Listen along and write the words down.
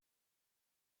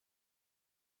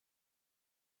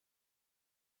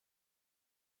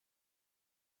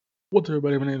What's up,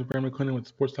 everybody? My name is Brandon McClendon with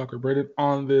Sports Talker Brandon.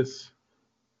 On this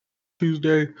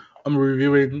Tuesday, I'm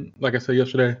reviewing, like I said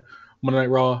yesterday, Monday Night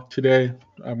Raw. Today,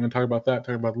 I'm going to talk about that,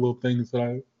 talk about the little things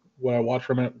that what I watched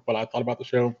from it, what I thought about the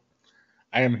show.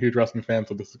 I am a huge wrestling fan,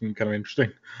 so this is going to be kind of interesting.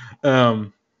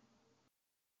 And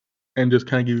just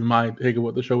kind of give you my take of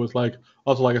what the show was like.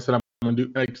 Also, like I said, I'm going to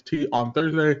do NXT on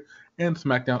Thursday and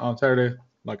SmackDown on Saturday,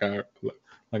 like I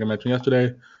mentioned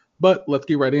yesterday. But let's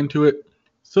get right into it.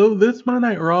 So this Monday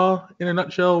Night Raw, in a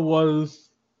nutshell, was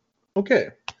okay.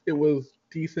 It was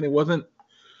decent. It wasn't.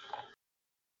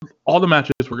 All the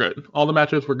matches were good. All the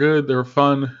matches were good. They were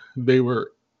fun. They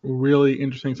were really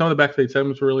interesting. Some of the backstage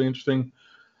segments were really interesting.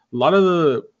 There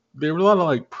were a lot of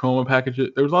like promo packages.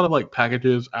 There was a lot of like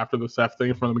packages after the Seth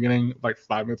thing from the beginning, like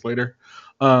 5 minutes later.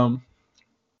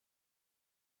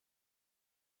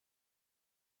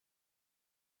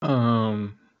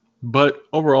 But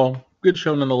overall, good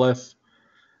show nonetheless.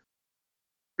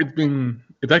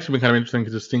 It's actually been kind of interesting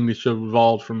because just seeing this show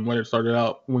evolve from when it started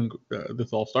out, when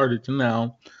this all started, to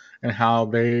now, and how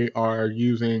they are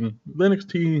using the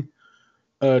NXT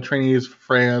trainees,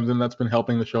 fans, and that's been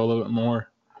helping the show a little bit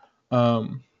more. But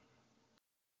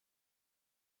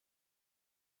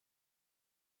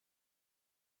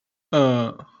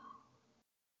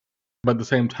at the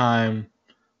same time,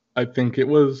 I think it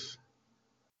was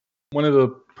one of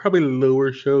the probably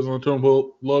lower shows on the totem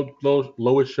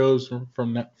lowest shows for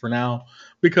now,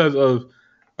 because of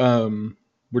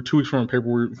we're 2 weeks from a pay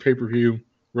per view.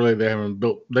 Really, they haven't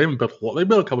built a lot. They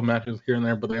built a couple matches here and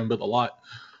there, but they haven't built a lot.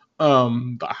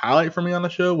 The highlight for me on the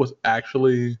show was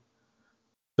actually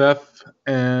Seth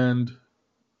and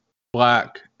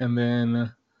Black, and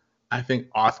then I think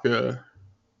Asuka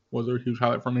was a huge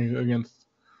highlight for me against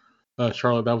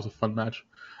Charlotte. That was a fun match.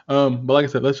 But like I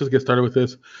said, let's just get started with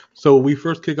this. So we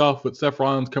first kick off with Seth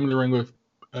Rollins coming to the ring with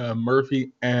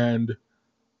Murphy and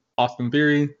Austin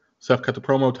Theory. Seth cut the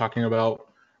promo talking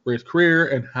about Ray's career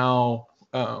and how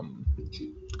how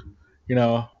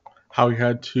he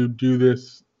had to do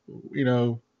this.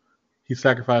 He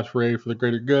sacrificed Ray for the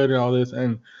greater good and all this,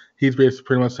 and he's basically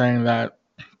pretty much saying that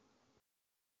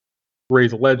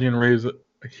Ray's a legend, Ray's a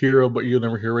hero, but you'll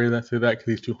never hear Ray say that because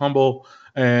he's too humble.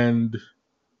 And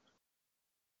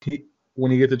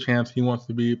when he gets a chance, he wants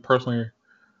to be personally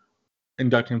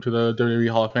inducting him to the WWE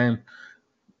Hall of Fame.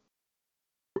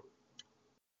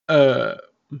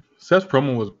 Seth's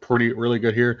promo was really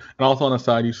good here. And also on the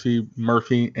side, you see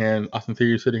Murphy and Austin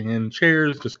Theory sitting in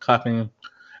chairs, just clapping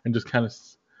and just kind of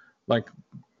like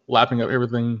lapping up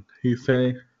everything he's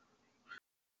saying.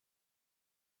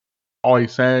 All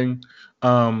he's saying.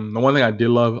 The one thing I did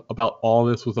love about all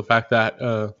this was the fact that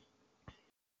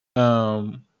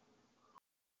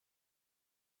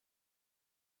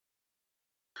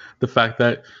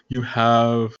you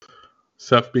have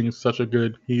Seth being such a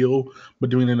good heel, but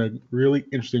doing it in a really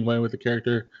interesting way with the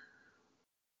character,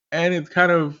 and it's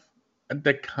kind of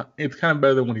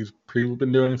better than what he's previously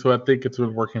been doing. So I think it's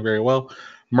been working very well.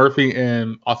 Murphy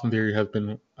and Austin Theory has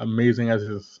been amazing as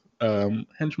his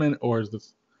henchmen, or as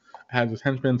his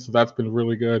henchmen, so that's been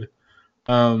really good.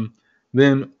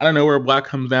 Then I don't know where Black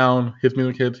comes down, hits me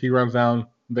with kids, he runs down,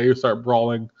 they start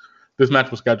brawling. This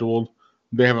match was scheduled.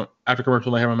 After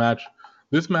commercial, they have a match.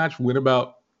 This match went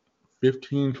about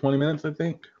 15-20 minutes, I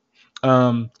think.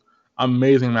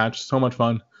 Amazing match, so much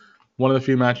fun. One of the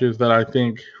few matches that I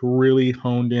think really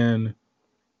honed in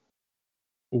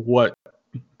what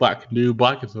Black can do.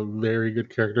 Black is a very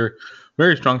good character,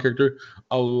 very strong character,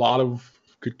 a lot of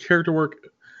good character work.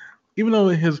 Even though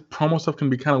his promo stuff can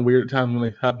be kind of weird at times when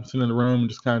they have him sit in the room and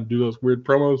just kind of do those weird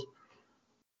promos,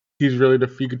 he's really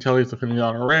you could tell he's defending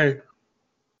Honor Ray.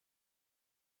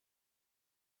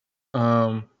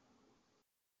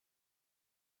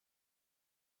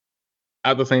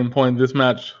 At the same point, this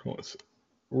match was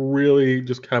really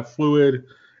just kind of fluid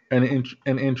and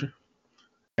interesting.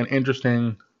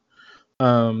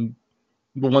 But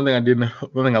one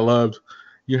thing I loved,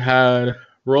 you had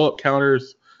roll-up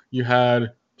counters, you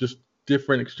had just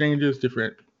different exchanges,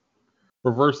 different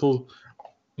reversals.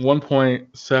 One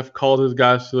point, Seth calls his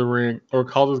guys to the ring, or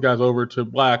calls his guys over to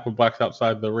Black when Black's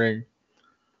outside the ring.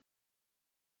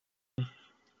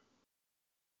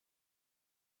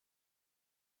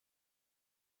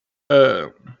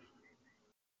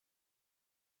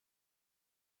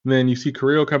 Then you see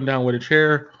Carrillo come down with a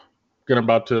chair,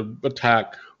 about to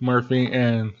attack Murphy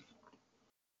and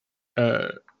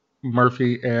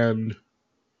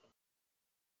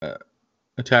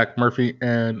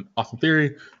Austin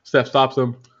Theory. Seth stops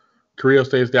him. Carrillo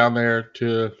stays down there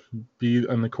to be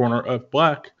in the corner of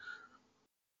Black.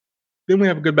 Then we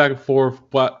have a good back and forth.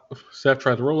 Seth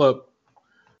tries to roll up,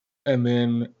 and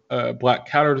then Black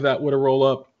counters that with a roll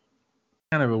up.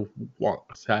 Kind of a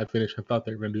sad finish. I thought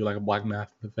they were going to do like a black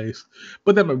mask in the face,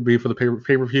 but that might be for the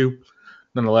pay-per-view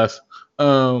nonetheless.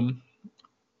 So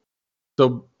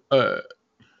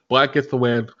Black gets the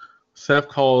win. Seth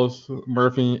calls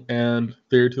Murphy and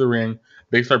Theory to the ring.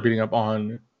 They start beating up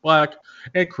on Black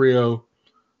and Creo.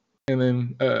 And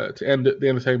then to end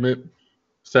the segment,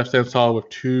 Seth stands tall with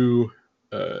two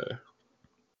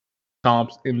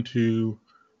stomps into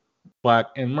Black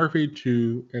and Murphy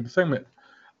to end the segment.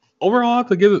 Overall, I have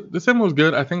to give it, the segment was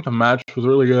good. I think the match was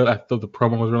really good. I thought the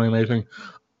promo was really amazing.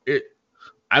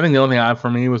 I think the only thing I had for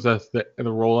me was that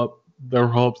the roll-up. The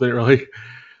roll-ups didn't really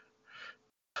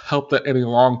help that any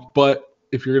long. But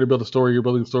if you're going to build a story, you're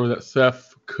building a story that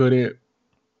Seth couldn't.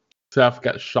 Seth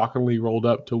got shockingly rolled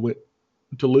up to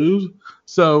lose.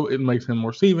 So it makes him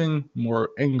more seething,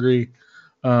 more angry.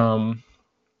 I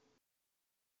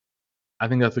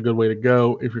think that's a good way to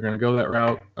go if you're going to go that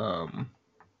route.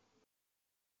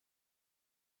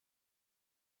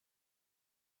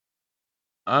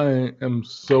 I am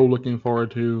so looking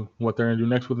forward to what they're going to do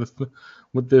next with this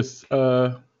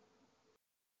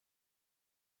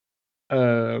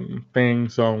thing.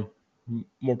 So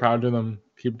more power to them.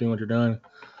 Keep doing what you're doing.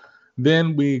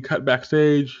 Then we cut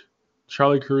backstage.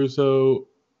 Charlie Caruso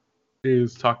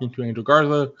is talking to Angel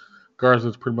Garza.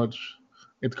 Garza's pretty much,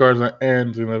 it's Garza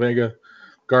and Zelina Vega.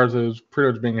 Garza is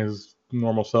pretty much being his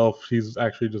normal self. He's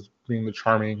actually just being the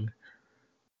charming.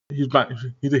 He's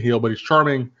a heel, but he's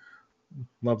charming.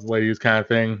 Loves ladies kind of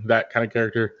thing. That kind of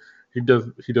character. He does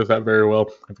that very well.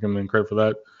 I think I'm getting credit for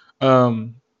that.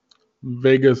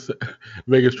 Vegas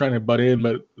trying to butt in,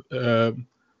 but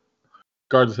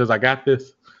Garza says, "I got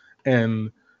this."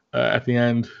 And at the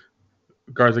end,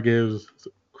 Garza gives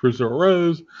Caruso a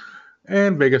rose,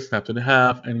 and Vegas snaps it in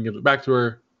half and gives it back to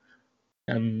her,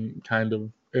 and kind of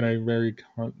in a very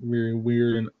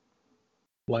weird and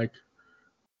like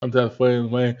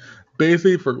unsatisfying way.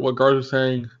 Basically, for what Garza's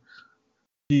saying,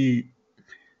 he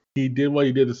did what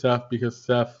he did to Seth because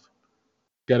Seth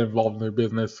got involved in their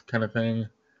business kind of thing,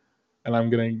 and I'm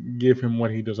gonna give him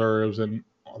what he deserves and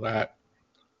all that.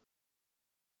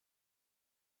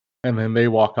 And then they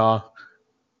walk off.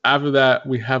 After that,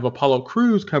 we have Apollo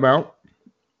Crews come out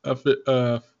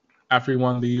after he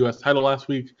won the U.S. title last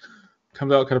week.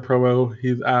 Comes out, kind of promo.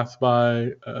 He's asked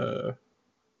by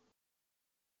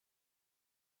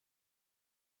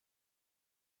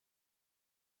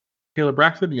Kayla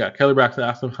Braxton. Yeah, Kayla Braxton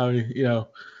asked him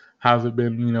how's it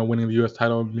been, winning the U.S.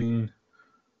 title and being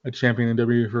a champion in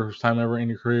WWE for the first time ever in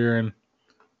your career, and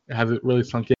has it really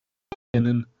sunk in?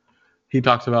 And he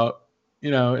talks about,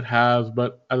 it has,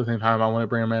 but at the same time, I want to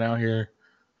bring a man out here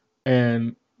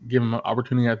and give him an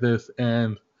opportunity at this.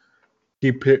 And he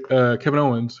picked Kevin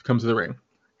Owens comes to the ring.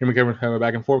 Him and Kevin have a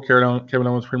back and forth. Kevin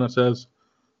Owens pretty much says,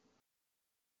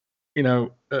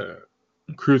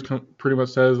 Crews pretty much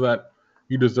says that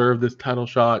you deserve this title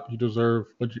shot. You deserve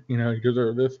you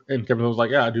deserve this. And Kevin Owens was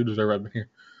like, yeah, I do deserve it. I've been here.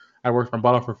 I worked for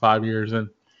Bottle for 5 years and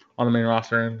on the main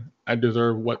roster, and I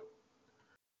deserve the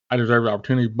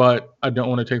opportunity, but I don't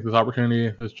want to take this opportunity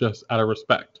if it's just out of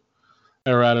respect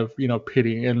or out of,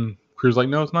 pity. And Crews like,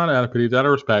 no, it's not out of pity, it's out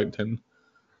of respect. And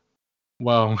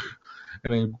well,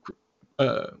 and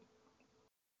then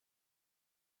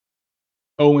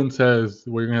Owen says,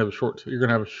 well, you're gonna have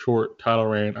a short title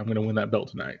reign. I'm gonna win that belt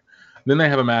tonight. Then they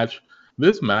have a match.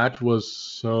 This match was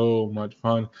so much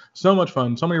fun. So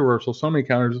many reversals, so many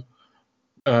counters.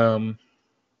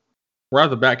 Right off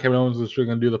the bat, Kevin Owens is going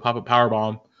to do the pop-up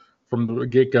powerbomb from the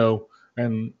get-go,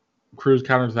 and Crews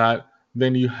counters that.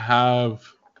 Then you have,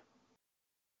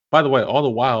 by the way, all the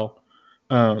while,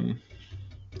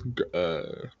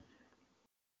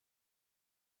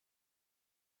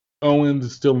 Owens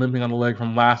is still limping on the leg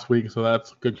from last week, so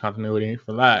that's good continuity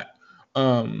for that.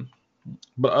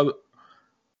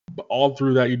 But all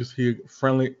through that, you just see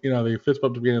friendly, they fist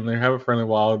bump to begin, and they have a friendly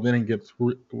while, and then it gets.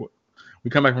 We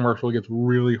come back from commercial, it gets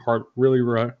really hard, really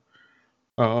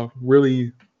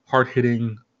hard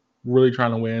hitting, really trying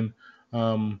to win.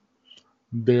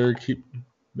 They keep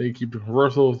doing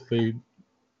reversals.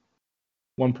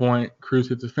 One point, Crews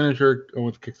hits his finisher,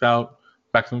 Owens kicks out,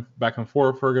 back and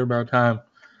forth for a good amount of time.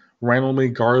 Randomly,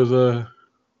 Garza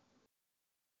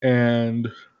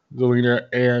and Zelina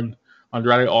and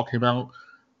Andrade all came out.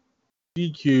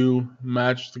 DQ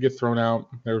match gets thrown out.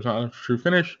 There was not a true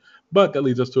finish, but that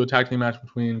leads us to a tag team match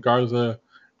between Garza.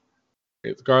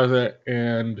 It's Garza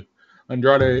and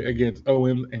Andrade against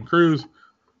Owens and Crews.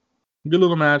 Good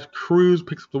little match. Crews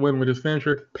picks up the win with his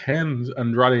finisher, pins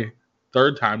Andrade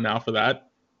third time now for that.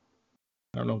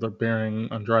 I don't know if they're bearing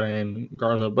Andrade and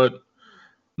Garza, but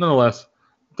nonetheless,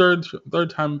 third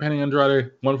time pinning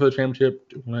Andrade, won for the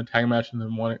championship, won a tag match, and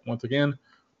then won it once again.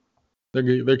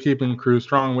 They're keeping Cruz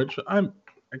strong, which I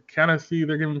kind of see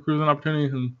they're giving Cruz an opportunity,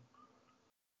 and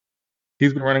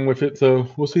he's been running with it. So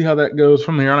we'll see how that goes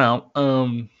from here on out.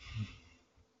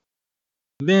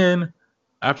 Then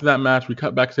after that match, we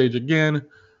cut backstage again.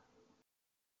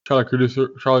 Charlotte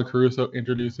Caruso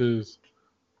introduces,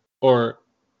 Charlotte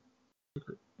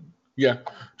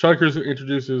Caruso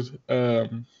introduces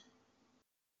Asuka.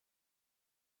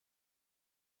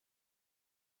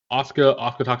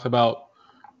 Asuka talks about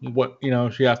what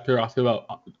she asked Asuka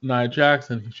about Nia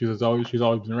Jax, and she's always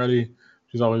been ready.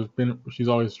 She's always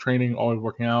training, always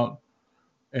working out,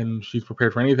 and she's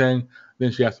prepared for anything.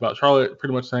 Then she asked about Charlotte,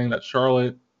 pretty much saying that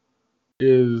Charlotte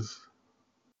is,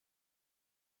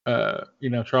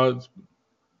 Charlotte's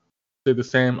said the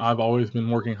same. I've always been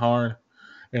working hard,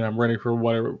 and I'm ready for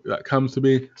whatever that comes to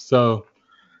be. So,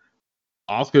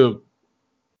 Asuka,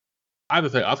 I have to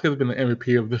say, Asuka's been the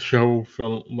MVP of the show for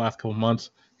the last couple months.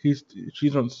 She's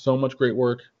done so much great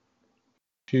work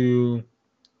to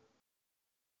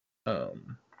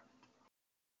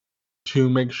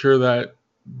make sure that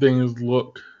things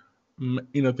look,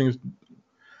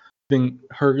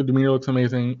 her demeanor looks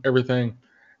amazing, everything.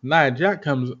 Nia Jax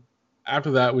comes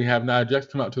after that. We have Nia Jax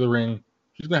come out to the ring.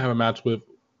 She's gonna have a match with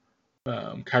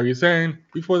Kairi Sane.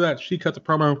 Before that, she cuts a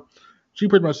promo. She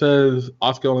pretty much says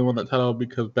Asuka only won that title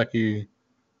because Becky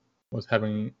was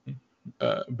about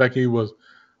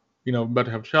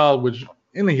to have a child, which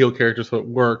in the heel character, so it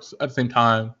works. At the same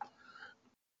time,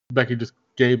 Becky just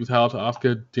gave the title to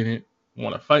Asuka, didn't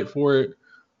want to fight for it.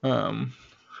 Well,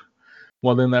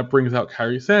 then that brings out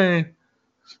Kairi Sane.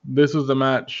 This was the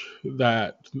match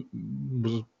that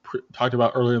was talked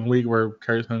about earlier in the week where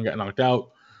Kairi Sane got knocked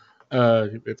out.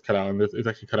 It's cut out in this. It's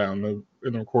actually cut out in the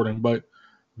recording, but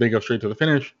they go straight to the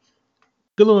finish.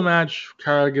 Good little match.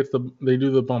 Kairi they do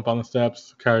the bump on the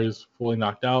steps. Kairi's fully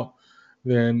knocked out.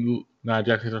 Then Nia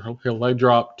Jax hits her leg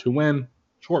drop to win.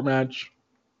 Short match.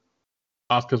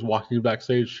 Asuka's walking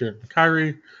backstage cheering for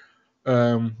Kairi.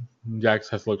 Jax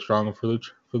has to look stronger for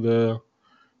the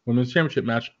women's championship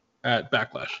match at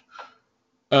Backlash.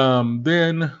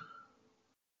 Then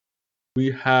we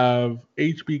have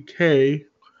HBK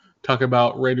talk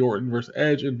about Randy Orton versus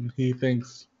Edge, and he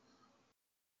thinks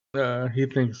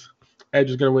Edge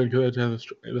is gonna win because Edge has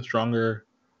a stronger,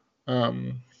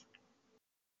 more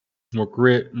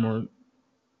grit, more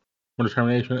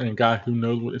determination, and a guy who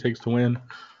knows what it takes to win.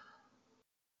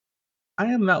 I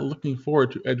am not looking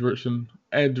forward to Edge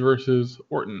versus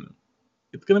Orton.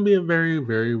 It's gonna be a very,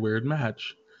 very weird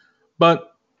match,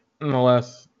 but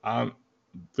nonetheless,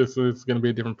 this is gonna be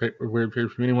a different weird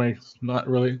pay-per-view anyway. It's not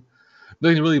really.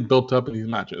 Nothing's really built up in these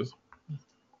matches.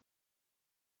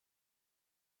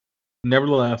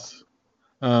 Nevertheless,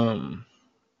 after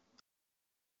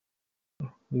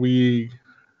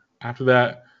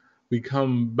that we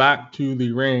come back to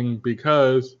the ring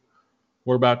because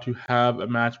we're about to have a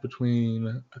match between,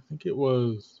 I think it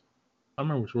was, I don't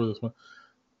remember which one this one.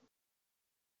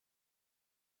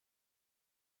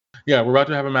 Yeah, we're about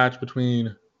to have a match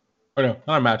between, oh no,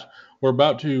 not a match. We're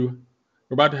about to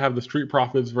have the Street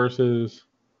Profits versus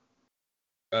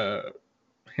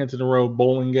Hanson and Rowe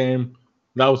bowling game.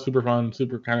 That was super fun,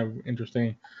 super kind of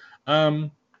interesting.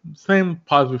 Same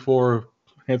pause before.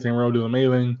 Hanson and Rowe do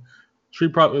amazing.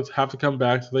 Street Profits have to come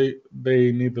back, so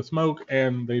they need the smoke,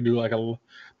 and they do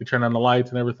they turn on the lights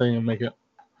and everything and make it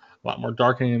a lot more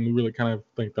darkening, and really kind of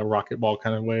like the rocket ball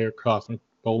kind of way, or cosmic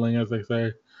bowling, as they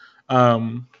say.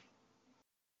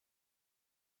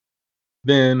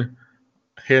 Then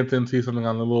Hanson sees something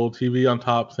on the little TV on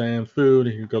top saying food,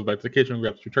 and he goes back to the kitchen and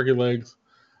grabs 2 turkey legs.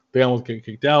 They almost get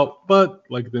kicked out, but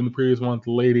like in the previous one,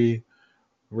 the lady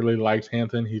really likes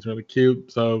Hanson. He's really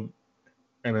cute. So,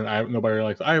 and then nobody really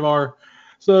likes Ivar.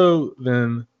 So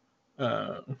then,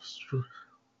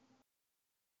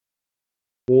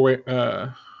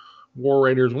 War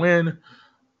Raiders win,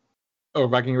 or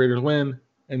Viking Raiders win,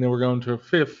 and then we're going to a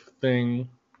 5th thing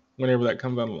whenever that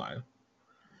comes on the line.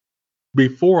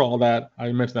 Before all that,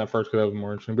 I mentioned that first because that was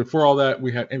more interesting. Before all that,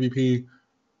 we had MVP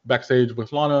backstage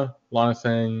with Lana. Lana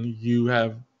saying, you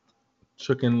have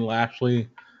taken Lashley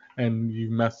and you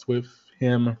messed with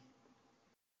him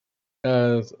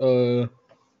as you're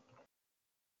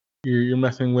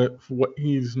messing with what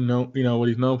he's known, what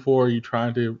he's known for. Are you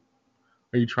trying to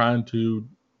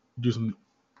disown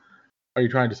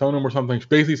him or something? She's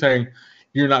basically saying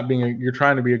you're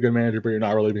trying to be a good manager, but you're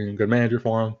not really being a good manager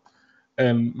for him.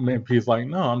 And MVP's like,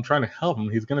 no, I'm trying to help him.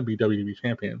 He's going to be WWE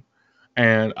champion.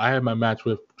 And I have my match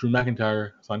with Drew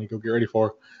McIntyre, so I need to go get ready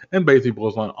for. And basically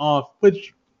blows one off,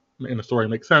 which in the story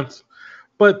makes sense.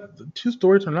 but the two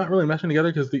stories are not really meshing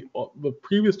together because the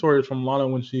previous story is from Lana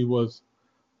when she was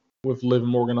with Liv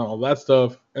Morgan and all that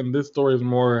stuff, and this story is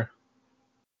more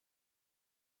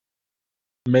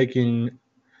making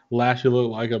Lashley look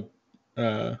like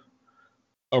a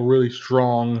really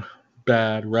strong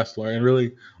bad wrestler and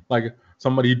really like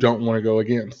somebody you don't want to go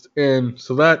against, and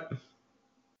so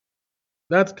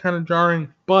that's kind of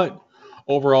jarring. But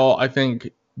overall, I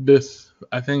think this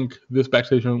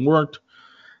backstage worked,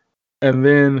 and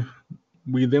then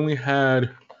we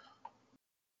had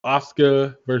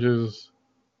Asuka versus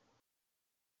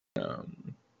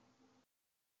um,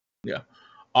 yeah,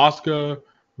 Asuka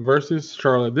versus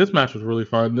Charlotte. This match was really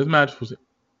fun. This match was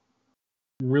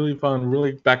really fun,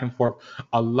 really back and forth.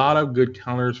 A lot of good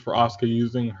counters for Asuka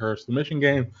using her submission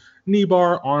game, knee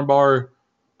bar, arm bar.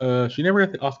 She never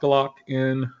got the Asuka lock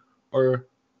in, or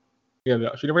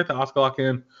yeah, she never got the Asuka lock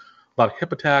in. A lot of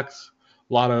hip attacks,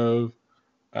 a lot of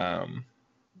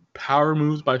power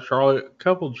moves by Charlotte, a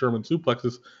couple of German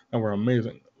suplexes that were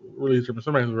amazing. Really, German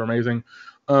suplexes were amazing.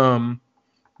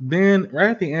 Then right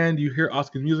at the end, you hear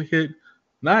Asuka's music hit.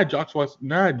 Nia Jax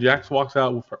walks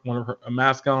out with a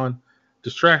mask on,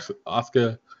 distracts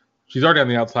Asuka. She's already on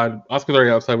the outside. Asuka's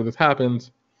already outside when this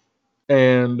happens,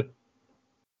 and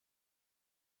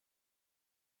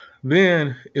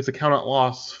then it's a count-out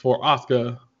loss for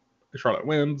Asuka. Charlotte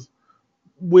wins,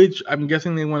 which I'm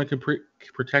guessing they want to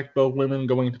protect both women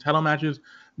going into title matches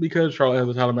because Charlotte has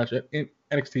a title match at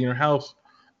NXT in her house,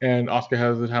 and Asuka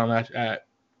has a title match at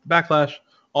Backlash.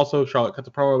 Also, Charlotte cuts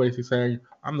a promo basically saying,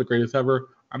 "I'm the greatest ever.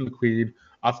 I'm the queen.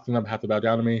 Asuka's gonna have to bow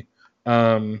down to me."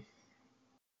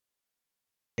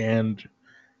 And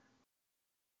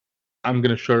I'm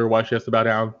gonna show her why she has to bow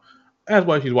down. As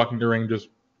why she's walking the ring, just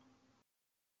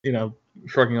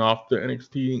shrugging off the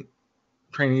NXT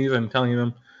trainees and telling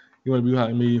them, "You want to be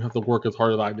behind me, you have to work as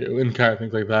hard as I do," and kind of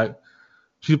things like that.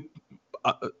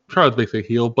 Charlotte's basically a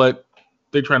heel, but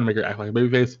they try to make her act like a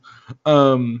babyface.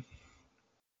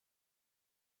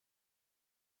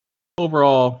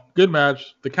 Overall, good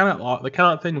match. The count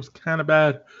out thing was kind of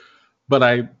bad, but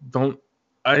I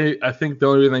think the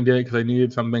only reason I did it because I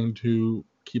needed something to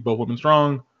keep both women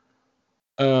strong.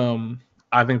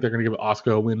 I think they're gonna give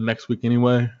Asuka a win next week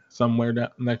anyway,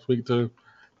 somewhere next week to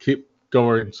keep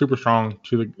going super strong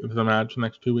to the match the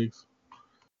next 2 weeks.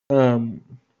 Then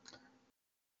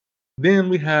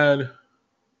we had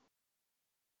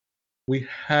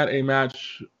a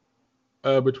match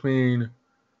between,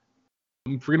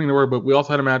 I'm forgetting the word, but we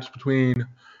also had a match between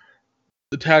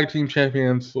the tag team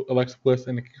champions Alexa Bliss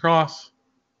and Nikki Cross,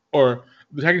 or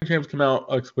the tag team champions come out,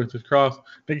 Alexa Bliss and Cross.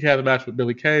 Nikki had a match with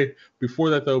Billie Kay.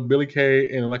 Before that, though, Billie Kay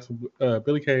and Alexa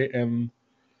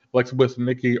Bliss and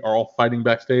Nikki are all fighting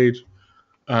backstage.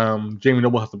 Jamie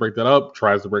Noble has to break that up,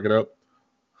 tries to break it up.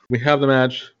 We have the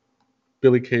match.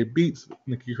 Billie Kay beats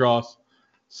Nikki Cross,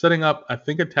 setting up, I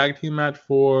think, a tag team match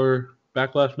for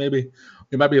Backlash. Maybe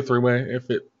it might be a three-way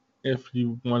if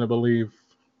you want to believe.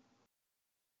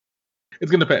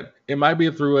 It's gonna depend. It might be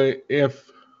a three-way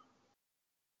if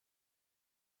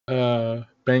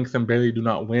Banks and Bayley do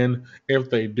not win. If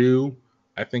they do,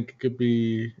 I think it could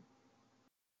be.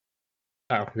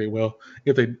 I don't think they will.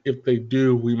 If they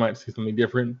do, we might see something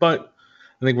different. But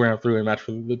I think we're gonna have a three-way match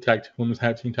for the women's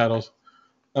tag team titles.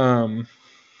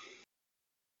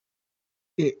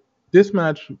 This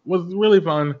match was really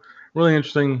fun, really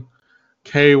interesting.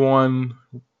 Kay won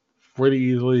pretty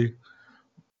easily,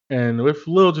 and with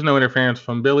little to no interference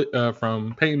from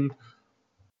Peyton.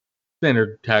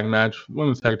 Standard tag match.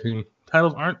 Women's tag team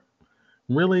titles aren't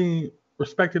really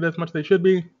respected as much as they should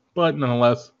be, but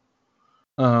nonetheless,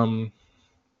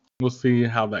 we'll see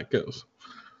how that goes.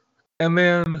 And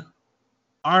then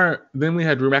we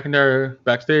had Drew McIntyre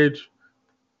backstage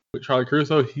with Charlie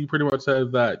Caruso. He pretty much says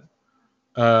that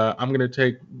I'm going to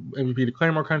take MVP to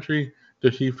Claymore Country.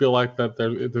 Does she feel like that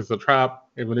there's a trap?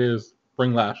 If it is,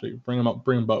 bring Lashley. Bring them up.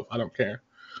 Bring them both. I don't care.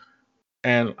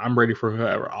 And I'm ready for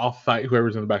whoever. I'll fight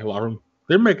whoever's in the back of the locker room.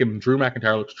 They're making Drew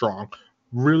McIntyre look strong.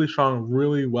 Really strong.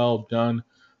 Really well done.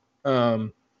 If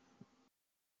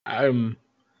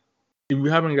you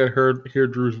haven't hear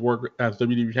Drew's work as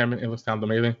WWE champion, it sounds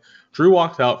amazing. Drew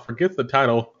walks out, forgets the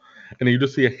title, and you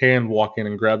just see a hand walk in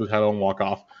and grab the title and walk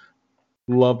off.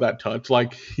 Love that touch.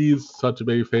 Like, he's such a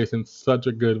baby face and such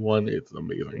a good one. It's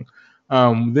amazing.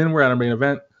 Then we're at our main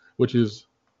event, which is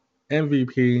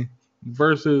MVP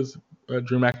versus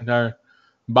Drew McIntyre.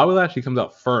 Bobby Lashley comes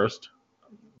out first.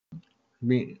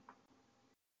 Me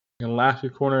in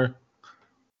Lashley's corner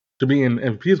to be in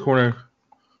MVP's corner.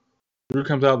 Drew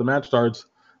comes out, the match starts.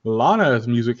 Lana's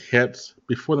music hits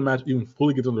before the match even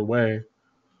fully gets underway.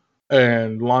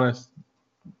 And Lana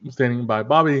standing by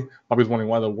Bobby. Bobby's wondering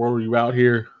why the world are you out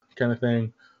here, kind of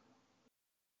thing.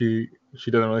 She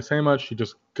doesn't really say much. She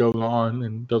just goes on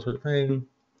and does her thing.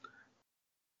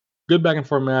 Good back and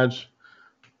forth match.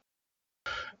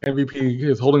 MVP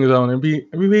is holding his own. MVP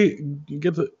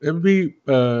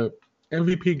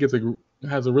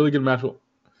has a really good match with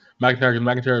McIntyre, because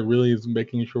McIntyre really is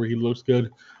making sure he looks good,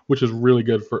 which is really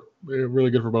good for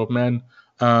both men.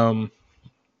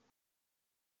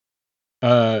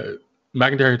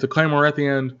 McIntyre hits a Claymore at the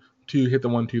end to hit the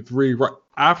 1-2-3. Right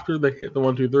after they hit the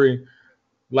 1-2-3,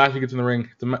 Lashley gets in the ring,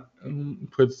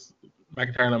 puts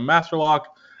McIntyre in a master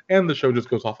lock, and the show just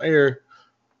goes off air.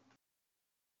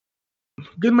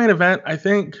 Good main event. I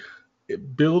think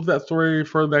it builds that story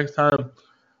for the next time.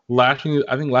 I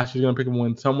think Lashley's going to pick him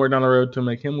win somewhere down the road to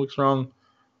make him look strong.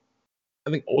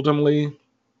 I think ultimately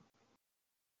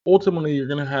you're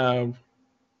going to have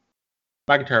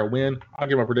McIntyre win. I'll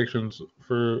give my predictions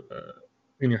for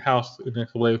in your house in the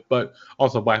next couple days, but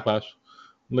also Backlash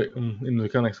in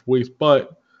the next weeks.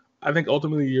 But I think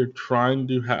ultimately you're trying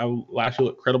to have Lashley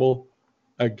look credible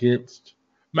against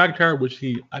McIntyre, which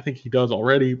I think he does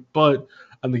already, but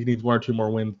I think he needs 1 or 2 more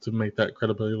wins to make that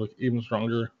credibility look even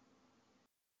stronger.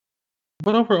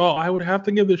 But overall, I would have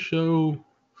to give the show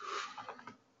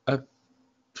a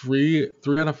 3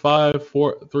 out of 5,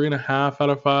 3.5 out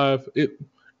of 5.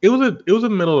 It was a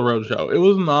middle of the road show. It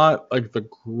was not like the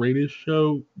greatest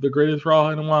show, the greatest Raw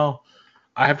in a while.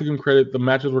 I have to give him credit. The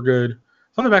matches were good.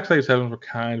 Some of the backstage segments were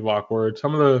kind of awkward.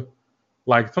 Some of the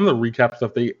recap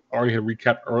stuff they already had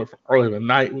recapped earlier in the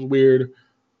night was weird.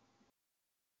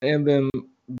 And then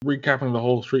recapping the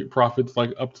whole Street Profits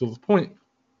up to this point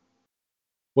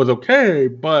was okay,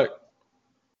 but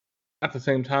at the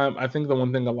same time, I think the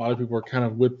one thing a lot of people are kind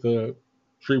of with the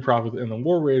Street Profits and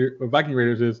the Viking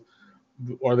Raiders is,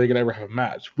 are they going to ever have a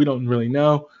match? We don't really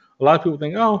know. A lot of people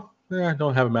think,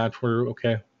 don't have a match. We're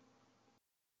okay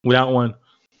without one.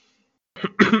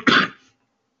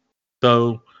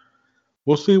 So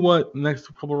we'll see what next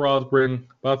couple of Raws bring.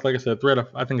 But like I said,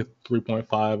 I think it's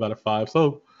 3.5 out of 5.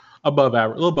 So above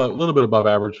average, a little bit above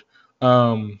average.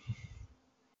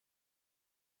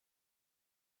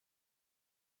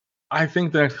 I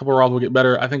think the next couple of Raws will get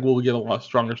better. I think we'll get a lot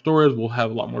stronger stories. We'll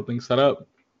have a lot more things set up.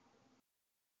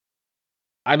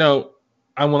 I know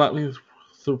I will not be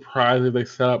surprised if they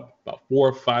set up about 4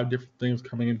 or 5 different things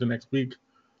coming into next week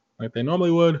like they normally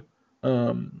would.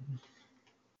 But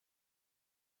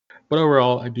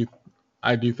overall, I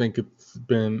do think it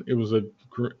was a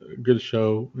good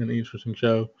show, an interesting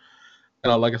show.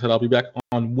 And like I said, I'll be back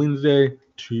on Thursday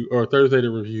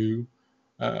to review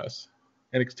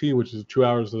NXT, which is 2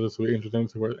 hours. So this will be interesting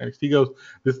to see where NXT goes.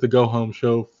 This is the go home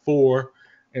show for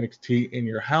NXT in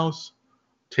your house.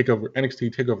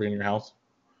 NXT Takeover in your house,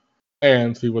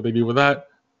 and see what they do with that.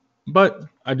 But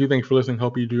I do thank you for listening.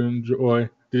 Hope you did enjoy,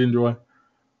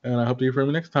 and I hope to hear from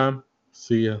you next time.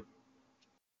 See ya.